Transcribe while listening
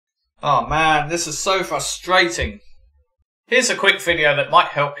Oh man, this is so frustrating. Here's a quick video that might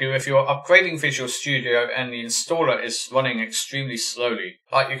help you if you're upgrading Visual Studio and the installer is running extremely slowly,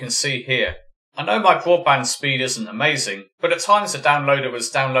 like you can see here. I know my broadband speed isn't amazing, but at times the downloader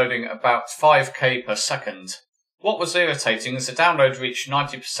was downloading about 5k per second. What was irritating is the download reached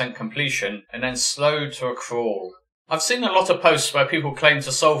 90% completion and then slowed to a crawl. I've seen a lot of posts where people claim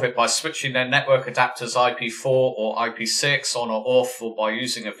to solve it by switching their network adapter's IP4 or IP6 on or off, or by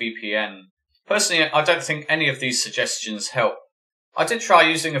using a VPN. Personally, I don't think any of these suggestions help. I did try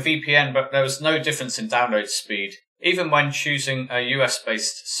using a VPN, but there was no difference in download speed, even when choosing a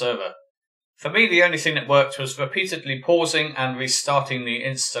US-based server. For me, the only thing that worked was repeatedly pausing and restarting the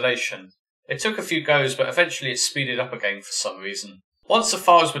installation. It took a few goes, but eventually it speeded up again for some reason. Once the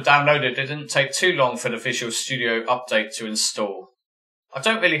files were downloaded, it didn't take too long for the Visual Studio update to install. I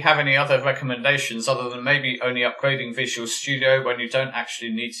don't really have any other recommendations other than maybe only upgrading Visual Studio when you don't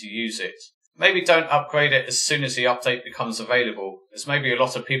actually need to use it. Maybe don't upgrade it as soon as the update becomes available, as maybe a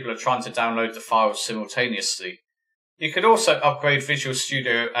lot of people are trying to download the files simultaneously. You could also upgrade Visual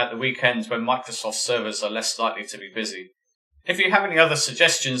Studio at the weekends when Microsoft servers are less likely to be busy. If you have any other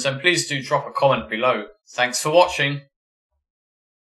suggestions, then please do drop a comment below. Thanks for watching.